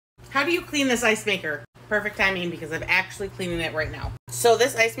How do you clean this ice maker? Perfect timing because I'm actually cleaning it right now. So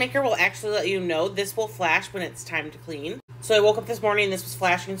this ice maker will actually let you know this will flash when it's time to clean. So I woke up this morning and this was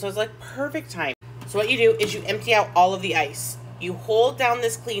flashing, so I was like, perfect time. So what you do is you empty out all of the ice. You hold down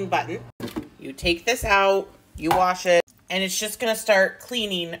this clean button, you take this out, you wash it, and it's just gonna start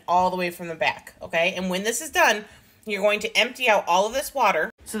cleaning all the way from the back, okay? And when this is done, you're going to empty out all of this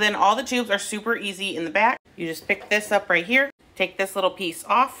water. So then all the tubes are super easy in the back. You just pick this up right here, take this little piece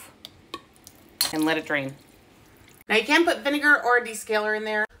off, and let it drain. Now you can put vinegar or a descaler in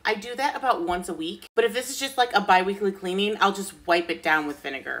there. I do that about once a week, but if this is just like a bi-weekly cleaning, I'll just wipe it down with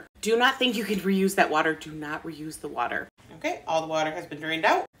vinegar. Do not think you can reuse that water. Do not reuse the water. Okay, all the water has been drained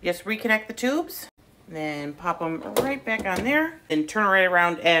out. Just reconnect the tubes, then pop them right back on there, then turn it right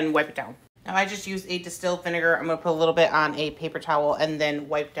around and wipe it down. Now I just use a distilled vinegar. I'm gonna put a little bit on a paper towel and then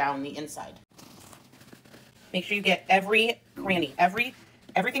wipe down the inside. Make sure you get every cranny,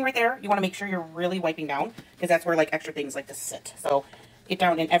 everything right there. You want to make sure you're really wiping down because that's where like extra things like to sit. So get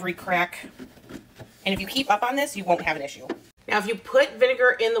down in every crack. And if you keep up on this, you won't have an issue. Now, if you put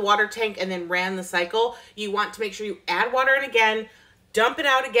vinegar in the water tank and then ran the cycle, you want to make sure you add water in again, dump it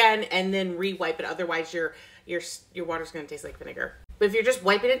out again, and then re-wipe it. Otherwise, your water's going to taste like vinegar. But if you're just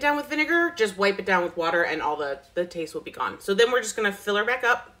wiping it down with vinegar, just wipe it down with water and all the taste will be gone. So then we're just going to fill her back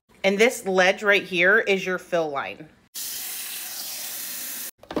up. And this ledge right here is your fill line.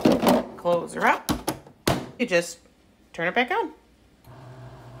 Close her up. You just turn it back on.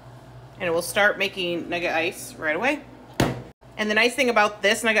 And it will start making nugget ice right away. And the nice thing about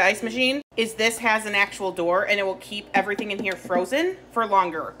this nugget ice machine is this has an actual door and it will keep everything in here frozen for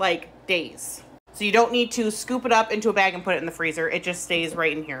longer, like days. So you don't need to scoop it up into a bag and put it in the freezer. It just stays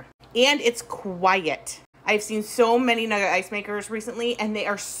right in here. And it's quiet. I've seen so many nugget ice makers recently and they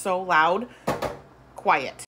are so loud. Quiet.